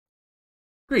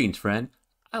Greetings, friend.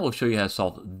 I will show you how to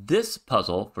solve this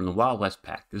puzzle from the Wild West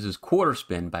pack. This is Quarter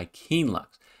Spin by Keenlux.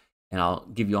 And I'll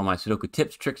give you all my Sudoku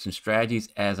tips, tricks, and strategies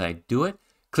as I do it.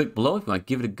 Click below if you want to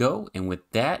give it a go. And with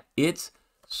that, it's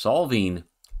solving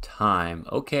time.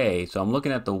 Okay, so I'm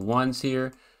looking at the ones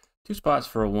here. 2 spots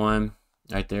for a 1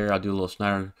 right there. I'll do a little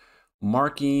Snyder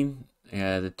marking.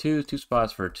 The 2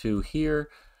 spots for a 2 here.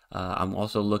 I'm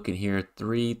also looking here,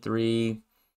 3, 3.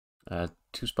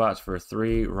 2 spots for a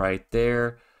 3 right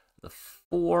there. The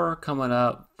 4 coming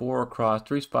up, 4 across,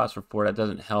 3 spots for 4. That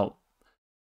doesn't help.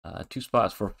 2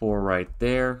 spots for 4 right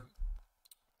there.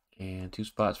 And 2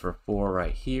 spots for 4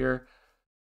 right here.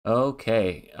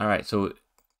 Okay, all right, so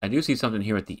I do see something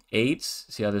here with the 8s.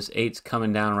 See how this 8's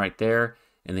coming down right there,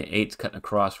 and the 8's cutting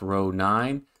across row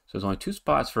 9. So there's only 2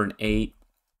 spots for an 8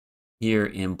 here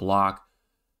in block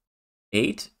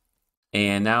 8.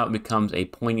 And now it becomes a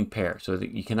pointing pair, so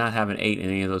that you cannot have an 8 in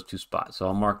any of those 2 spots. So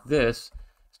I'll mark this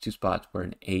as 2 spots where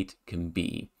an 8 can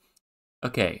be.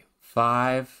 Okay,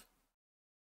 5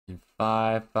 and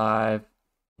 5, 5.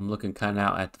 I'm looking kind of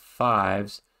out at the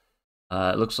 5s.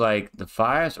 It looks like the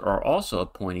 5s are also a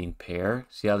pointing pair.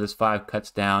 See how this 5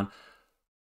 cuts down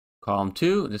column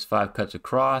 2, this 5 cuts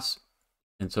across.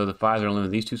 And so the 5s are limited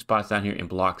to these 2 spots down here in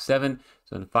block 7.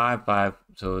 So the 5, 5.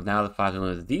 So now the 5s are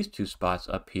limited to these 2 spots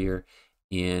up here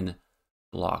in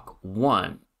block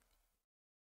 1.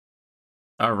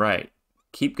 All right,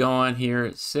 keep going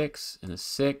here. 6 and a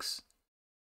 6.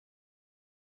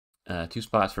 2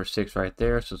 spots for 6 right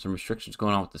there. So some restrictions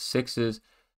going on with the 6s.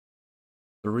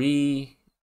 3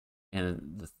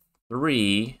 and the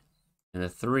 3. And the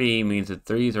 3 means that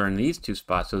 3s are in these 2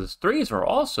 spots. So the 3s are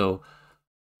also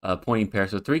a pointing pair.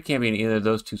 So 3 can't be in either of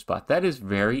those 2 spots. That is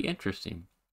very interesting.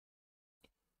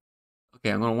 Okay,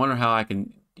 I'm going to wonder how I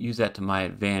can use that to my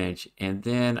advantage. And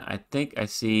then I think I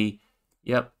see,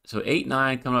 yep, so 8,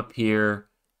 9 come up here.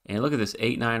 And look at this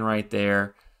 8, 9 right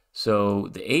there. So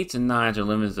the 8s and 9s are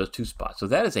limited to those 2 spots. So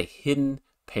that is a hidden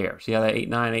pair. See how that 8,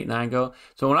 9, 8, 9 go?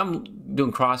 So when I'm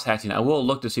doing cross-hatching, I will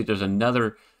look to see if there's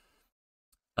another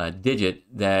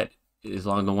digit that is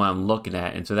along the one I'm looking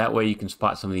at. And so that way you can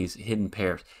spot some of these hidden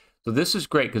pairs. So this is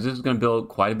great because this is going to build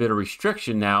quite a bit of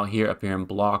restriction now here up here in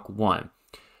block 1.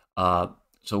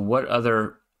 So what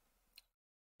other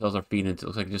cells are feeding into? It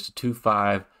looks like just a 2,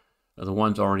 5. The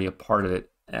 1's already a part of it.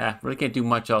 Really can't do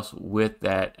much else with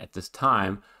that at this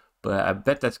time, but I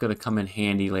bet that's going to come in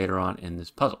handy later on in this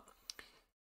puzzle.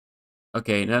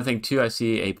 Okay, another thing too, I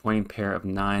see a pointing pair of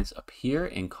 9s up here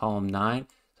in column 9.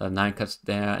 So the 9 cuts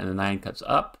down and the 9 cuts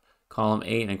up, column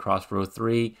 8 and across row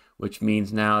 3, which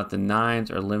means now that the 9s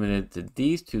are limited to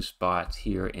these 2 spots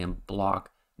here in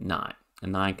block 9. The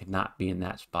 9 cannot be in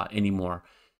that spot anymore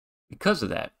because of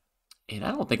that. And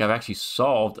I don't think I've actually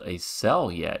solved a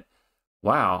cell yet.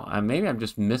 Wow, maybe I'm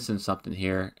just missing something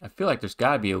here. I feel like there's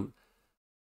got to be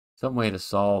some way to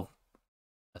solve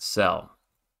a cell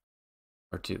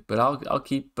or 2. But I'll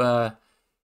keep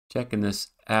checking this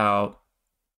out.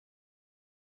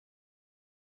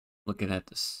 Looking at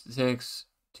the 6,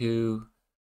 2,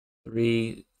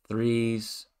 3,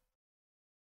 3s,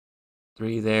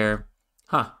 3 there.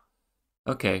 Huh.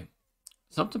 Okay.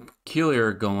 Something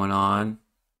peculiar going on.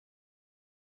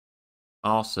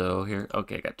 Also here,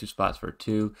 okay, I got 2 spots for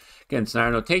 2. Again,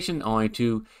 Snyder notation, only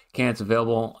 2 candidates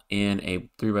available in a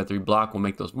 3x3 block. We'll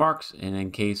make those marks, and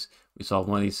in case we solve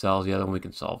one of these cells, the other one we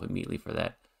can solve immediately for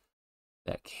that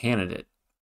candidate,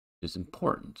 which is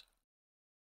important.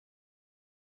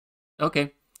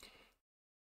 Okay.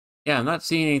 Yeah, I'm not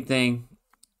seeing anything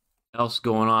else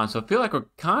going on, so I feel like we're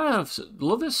kind of a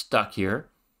little bit stuck here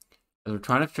as we're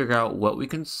trying to figure out what we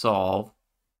can solve.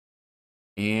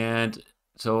 And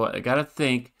so I got to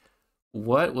think,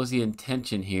 what was the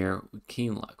intention here with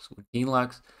Keenlux? With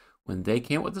Keenlux, when they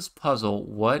came up with this puzzle,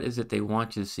 what is it they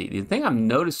want you to see? The thing I'm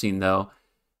noticing, though,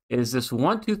 is this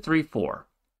 1, 2, 3, 4.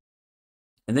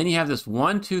 And then you have this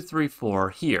 1, 2, 3, 4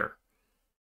 here.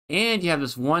 And you have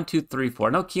this 1, 2, 3, 4.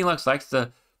 I know Keenlux likes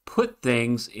to put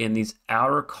things in these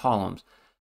outer columns.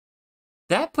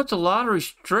 That puts a lot of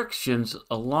restrictions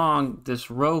along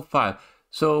this row 5.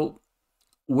 So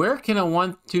where can a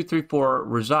 1, 2, 3, 4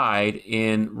 reside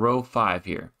in row 5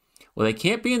 here? Well, they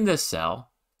can't be in this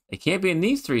cell. They can't be in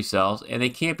these 3 cells, and they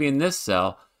can't be in this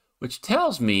cell, which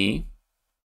tells me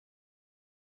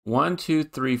 1, 2,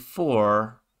 3,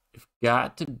 4 have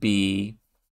got to be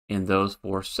in those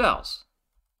 4 cells.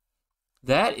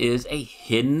 That is a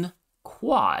hidden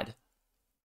quad.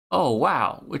 Oh,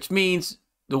 wow. Which means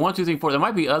the 1, 2, 3, 4, there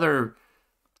might be other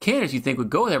candidates you think would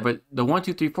go there, but the 1,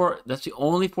 2, 3, 4, that's the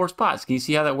only 4 spots. Can you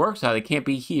see how that works? How they can't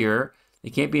be here,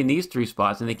 they can't be in these 3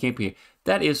 spots, and they can't be here.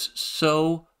 That is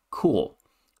so cool.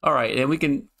 All right, and we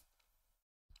can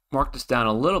mark this down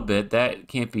a little bit. That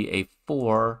can't be a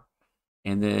 4,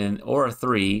 and then, or a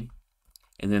 3,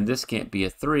 and then this can't be a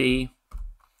 3,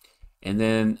 and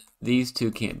then these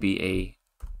two can't be a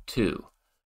 2.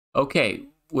 Okay,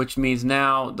 which means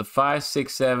now the 5,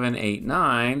 6, 7, 8,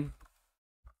 9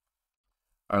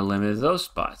 are limited to those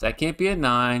spots. That can't be a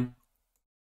 9.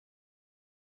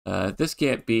 This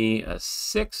can't be a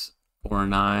 6 or a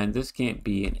 9. This can't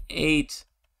be an 8.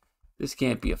 This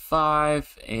can't be a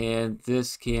 5. And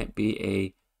this can't be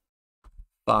a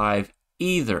 5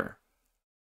 either.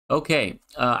 Okay,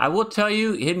 I will tell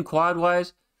you, hidden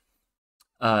quad-wise,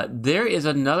 there is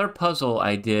another puzzle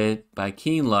I did by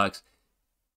Keenlux.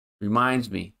 Reminds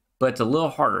me, but it's a little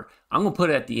harder. I'm going to put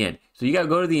it at the end. So you got to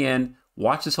go to the end,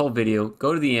 watch this whole video,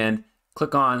 go to the end,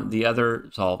 click on the other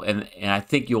solve, and I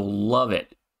think you'll love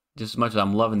it just as much as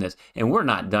I'm loving this. And we're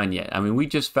not done yet. I mean, we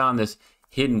just found this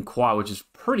hidden quad, which is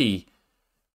pretty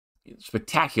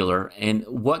spectacular. And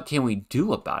what can we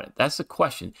do about it? That's the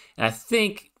question. And I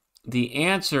think the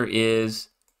answer is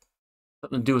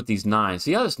something to do with these 9s.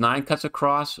 See how this 9 cuts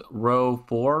across row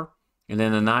 4, and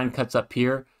then the 9 cuts up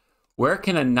here? Where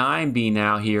can a 9 be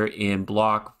now here in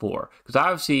block 4? Because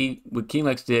obviously what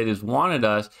Keenlux did is wanted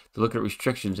us to look at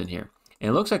restrictions in here. And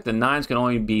it looks like the 9s can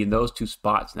only be in those 2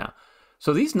 spots now.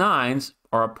 So these 9s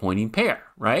are a pointing pair,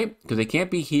 right? Because they can't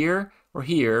be here or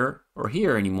here or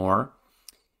here anymore.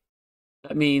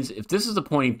 That means if this is a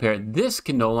pointing pair, this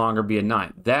can no longer be a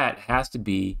 9. That has to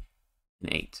be an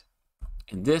 8.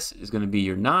 And this is going to be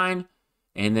your 9.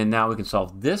 And then now we can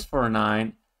solve this for a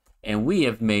 9. And we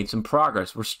have made some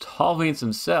progress. We're solving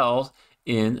some cells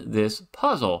in this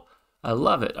puzzle. I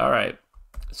love it. All right,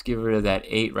 let's get rid of that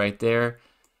 8 right there.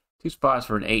 2 spots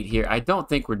for an 8 here. I don't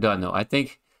think we're done though. I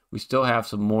think we still have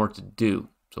some more to do.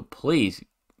 So please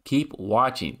keep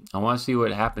watching. I want to see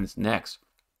what happens next.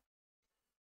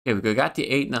 Okay, we got the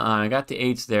 8 and the 9. I got the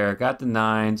 8s there. I got the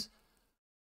 9s.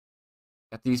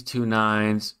 Got these 2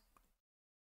 9s.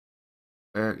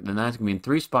 The 9's gonna be in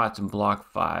 3 spots in block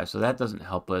 5, so that doesn't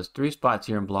help us. 3 spots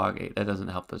here in block 8, that doesn't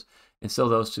help us. And still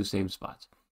those 2 same spots.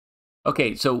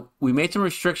 Okay, so we made some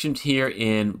restrictions here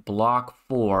in block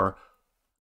 4.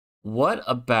 What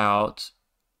about,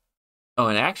 oh,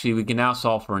 and actually we can now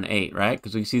solve for an 8, right?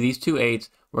 Because we see these 2 8s,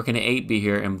 where can an 8 be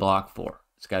here in block 4?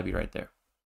 It's gotta be right there.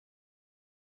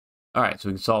 All right, so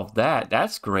we can solve that.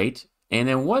 That's great. And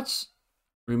then what's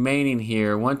remaining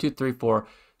here? 1, 2, 3, 4.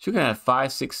 So you're going to have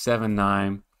 5, 6, 7,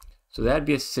 9. So that'd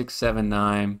be a 6, 7,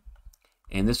 9.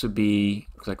 And this would be,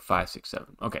 looks like 5, 6,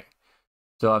 7. Okay.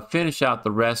 So I'll finish out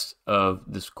the rest of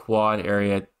this quad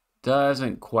area. It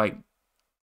doesn't quite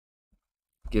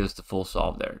give us the full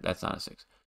solve there. That's not a 6.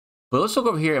 But let's look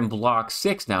over here in block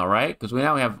 6 now, right? Because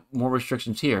now we have more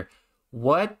restrictions here.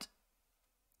 What?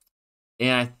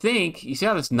 And I think, you see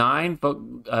how this 9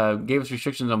 gave us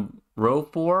restrictions on row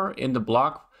 4 in the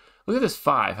block? Look at this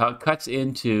 5, how it cuts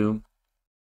into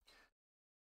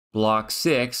block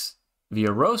 6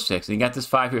 via row 6. And you got this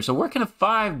 5 here. So where can a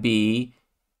 5 be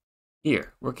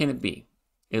here? Where can it be?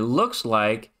 It looks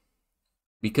like,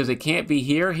 because it can't be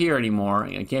here, here anymore,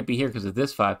 and it can't be here because of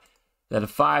this 5, that a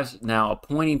 5's now a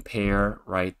pointing pair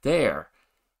right there.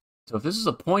 So if this is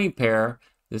a pointing pair,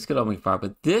 this could only be 5.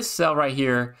 But this cell right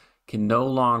here can no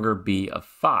longer be a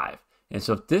 5. And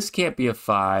so if this can't be a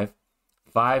 5,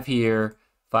 5 here,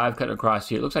 5 cutting across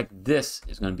here, it looks like this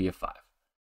is going to be a 5.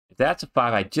 If that's a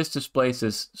 5, I just displaced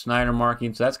this Snyder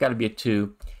marking, so that's got to be a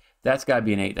 2. That's got to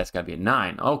be an 8. That's got to be a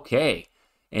 9. Okay.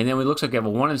 And then it looks like we have a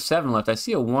 1 and 7 left. I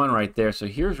see a 1 right there. So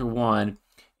here's your 1,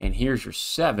 and here's your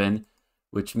 7,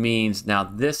 which means now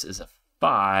this is a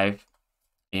 5,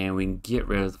 and we can get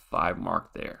rid of the 5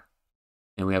 mark there.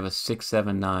 And we have a 6,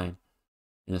 7, 9,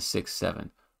 and a 6,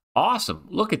 7. Awesome.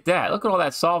 Look at that. Look at all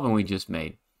that solving we just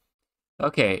made.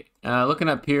 Okay, looking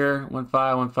up here, 1,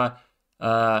 5, 1,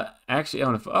 5. Actually,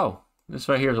 oh, this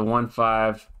right here is a 1,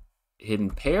 5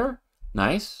 hidden pair.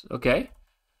 Nice. Okay.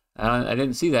 I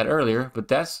didn't see that earlier, but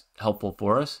that's helpful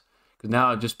for us because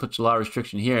now it just puts a lot of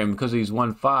restriction here, and because of these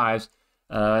 1, 5s,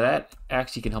 that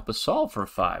actually can help us solve for a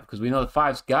 5 because we know the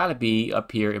 5's got to be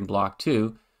up here in block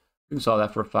 2. We can solve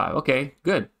that for a 5. Okay,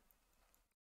 good.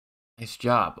 Nice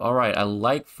job. All right, I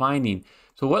like finding.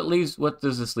 So what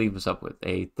does this leave us up with?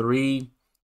 A 3,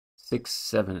 6,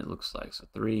 7, it looks like. So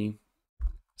 3,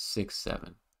 6,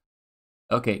 7.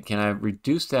 Okay, can I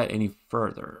reduce that any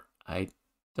further? I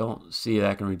don't see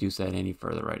that I can reduce that any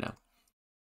further right now.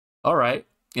 All right,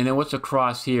 and then what's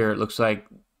across here? It looks like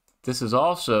this is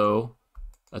also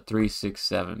a 3, 6,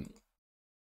 7.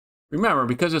 Remember,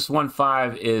 because this 1,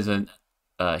 5 is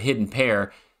a hidden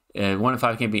pair, 1 and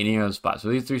 5 can't be in any other spot. So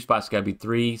these 3 spots got to be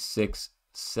 3, 6,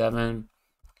 7.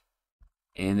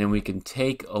 And then we can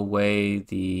take away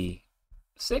the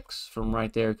 6 from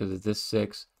right there because it's this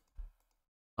 6.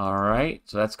 All right,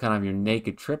 so that's kind of your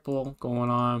naked triple going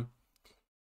on.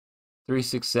 3,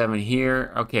 6, 7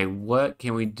 here. Okay, what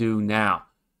can we do now?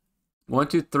 1,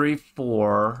 2, 3,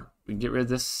 4. We can get rid of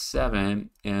this 7,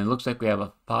 and it looks like we have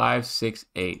a 5, 6,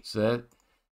 8. So that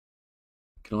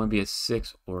can only be a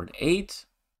 6 or an 8.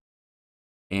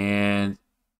 And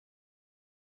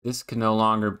this can no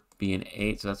longer be an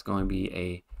 8, so that's going to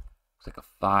be looks like a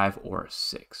 5 or a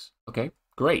 6. Okay,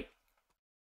 great.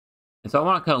 And so I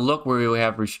want to kind of look where we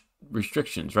have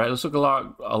restrictions, right? Let's look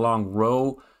along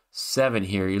row 7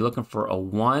 here. You're looking for a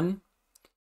 1,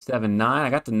 7, 9. I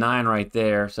got the 9 right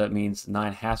there, so that means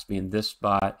 9 has to be in this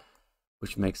spot,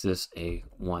 which makes this a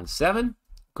 1, 7.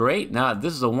 Great. Now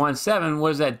this is a 1, 7. What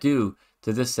does that do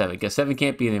to this 7? Because 7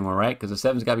 can't be anymore, right? Because the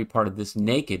 7's got to be part of this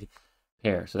naked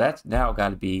pair. So that's now got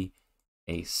to be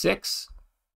a 6.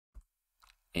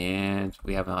 And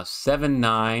we have a 7,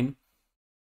 9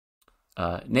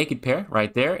 naked pair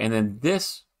right there. And then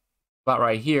this spot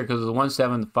right here, because of the 1,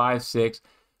 7, 5, 6,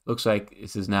 looks like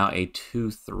this is now a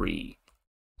 2, 3.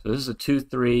 So this is a 2,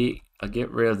 3. I'll get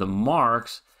rid of the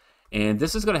marks. And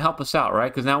this is going to help us out,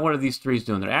 right? Because now what are these 3s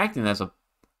doing? They're acting as a,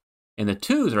 and the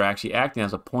 2s are actually acting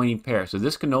as a pointing pair. So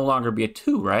this can no longer be a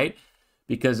 2, right?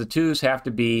 Because the 2s have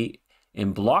to be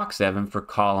in block 7 for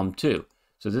column 2.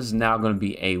 So this is now going to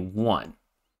be a 1.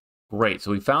 Great.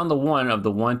 So we found the 1 of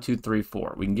the 1, 2, 3,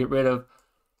 4. We can get rid of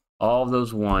all of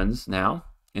those 1s now.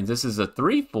 And this is a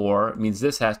 3, 4. It means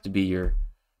this has to be your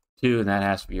 2, and that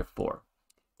has to be your 4.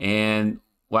 And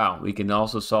wow, we can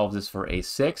also solve this for a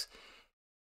 6.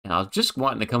 And I was just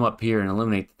wanting to come up here and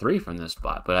eliminate the 3 from this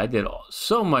spot, but I did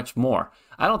so much more.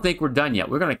 I don't think we're done yet.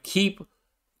 We're going to keep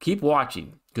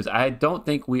watching because I don't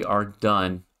think we are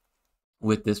done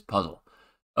with this puzzle.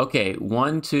 Okay,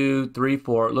 1, 2, 3,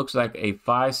 4. It looks like a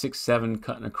 5, 6, 7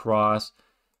 cutting across.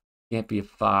 Can't be a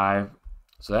 5.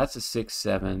 So that's a 6,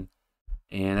 7.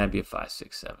 And that'd be a 5,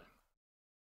 6, 7.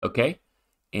 Okay,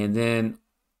 and then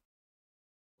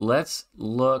let's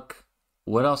look.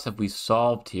 What else have we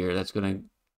solved here that's going to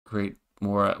create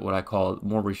more, what I call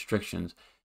more restrictions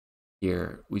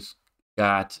here? We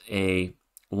got a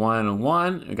 1 and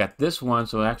 1. We got this one,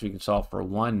 so actually we can solve for a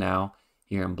 1 now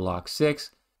here in block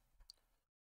 6.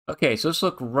 Okay, so let's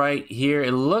look right here.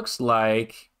 It looks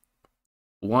like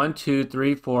 1, 2,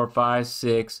 3, 4, 5,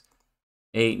 6,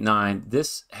 8, 9.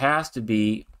 This has to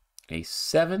be a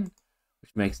 7,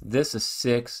 which makes this a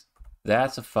 6.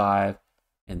 That's a 5,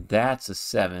 and that's a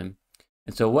 7.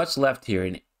 And so what's left here?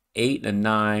 An 8 and a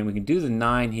 9. We can do the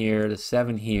 9 here, the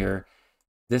 7 here.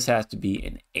 This has to be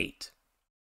an 8.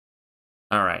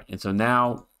 All right, and so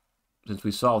now, since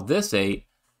we solved this 8,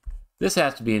 this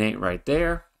has to be an 8 right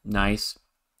there. Nice.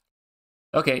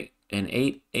 Okay, an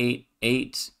 8, 8,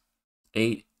 8,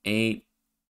 8, 8.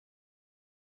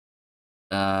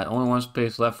 Only one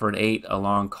space left for an 8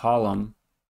 along column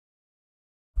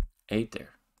 8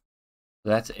 there. So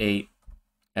that's 8.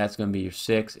 That's going to be your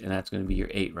 6, and that's going to be your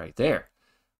 8 right there.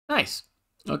 Nice.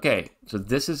 Okay, so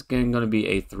this is going to be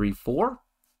a 3, 4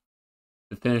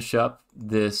 to finish up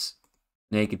this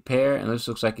naked pair, and this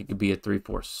looks like it could be a 3,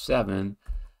 4, 7.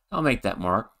 I'll make that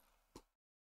mark.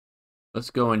 Let's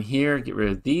go in here, get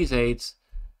rid of these 8s.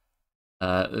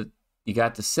 You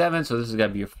got the 7, so this has got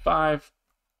to be your 5.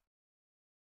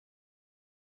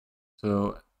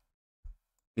 So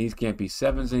these can't be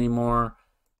 7s anymore.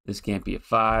 This can't be a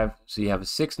 5. So you have a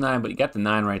 6, 9, but you got the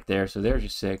 9 right there. So there's your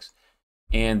 6,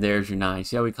 and there's your 9.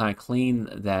 See how we kind of clean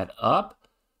that up?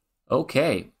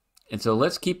 Okay, and so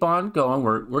let's keep on going.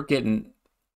 We're getting,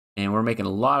 and we're making a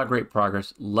lot of great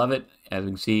progress. Love it. As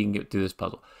we can see, you can get through this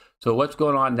puzzle. So what's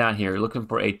going on down here? You're looking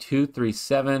for a 2, 3,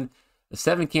 7. The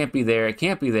 7 can't be there. It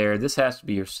can't be there. This has to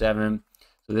be your 7.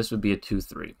 So this would be a 2,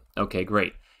 3. Okay,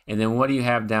 great. And then what do you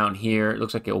have down here? It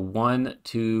looks like a 1,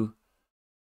 2,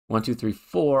 1, 2, 3,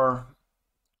 4.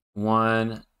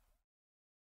 1.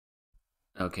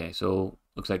 Okay, so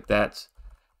looks like that's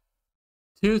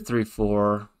 2, 3,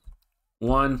 4.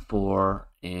 1, 4,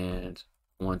 and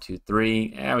 1, 2,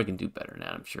 3. Yeah, we can do better than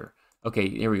that, I'm sure. Okay,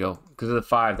 here we go. Because of the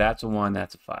 5, that's a 1,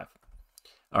 that's a 5.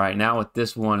 All right, now with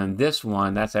this one and this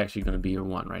one, that's actually going to be your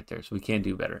 1 right there. So we can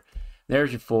do better.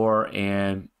 There's your 4,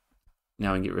 and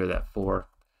now we can get rid of that 4.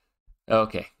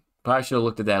 Okay, probably should have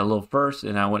looked at that a little first,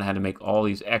 and I wouldn't have had to make all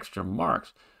these extra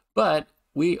marks. But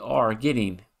we are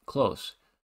getting close.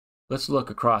 Let's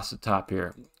look across the top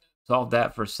here. Solve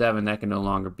that for 7. That can no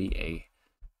longer be a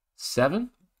 7.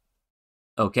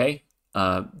 Okay,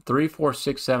 3, 4,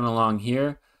 6, 7 along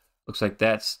here. Looks like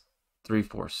that's 3,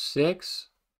 4, 6.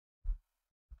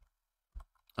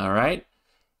 All right,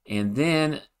 and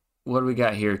then what do we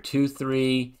got here? 2,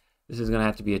 3. This is going to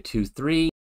have to be a 2, 3.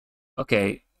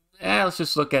 Okay, let's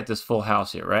just look at this full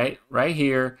house here, right? Right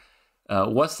here,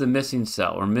 what's the missing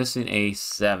cell? We're missing a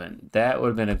 7. That would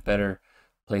have been a better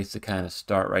place to kind of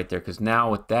start right there, because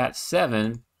now with that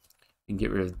 7, you can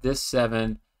get rid of this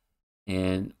 7,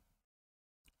 and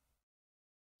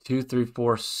 2, 3,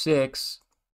 4, 6.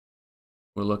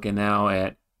 We're looking now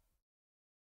at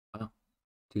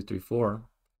 2, 3, 4.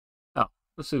 Oh,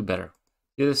 let's do better.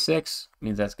 Do the 6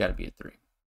 means that's got to be a 3.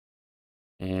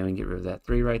 And we can get rid of that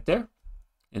 3 right there.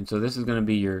 And so this is going to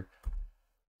be your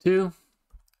 2.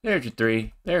 There's your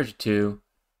 3. There's your 2.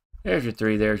 There's your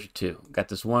 3. There's your 2. Got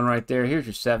this 1 right there. Here's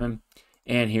your 7.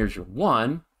 And here's your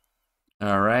 1.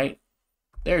 All right.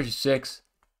 There's your 6.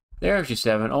 There's your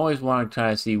 7. Always want to try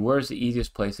to see where's the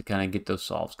easiest place to kind of get those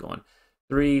solves going.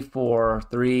 3, 4,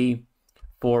 3,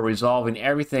 4. Resolving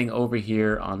everything over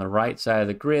here on the right side of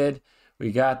the grid.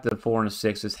 We got the 4 and a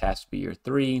 6. This has to be your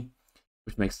 3,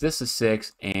 which makes this a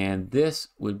 6, and this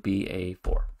would be a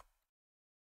 4.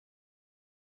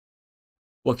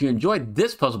 Well, if you enjoyed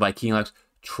this puzzle by Keenlux,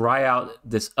 try out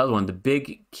this other one, the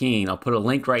Big Keen. I'll put a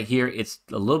link right here. It's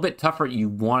a little bit tougher. You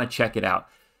want to check it out.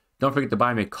 Don't forget to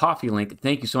buy me a coffee link.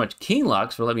 Thank you so much,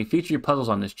 Keenlux, for letting me feature your puzzles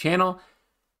on this channel.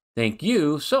 Thank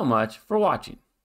you so much for watching.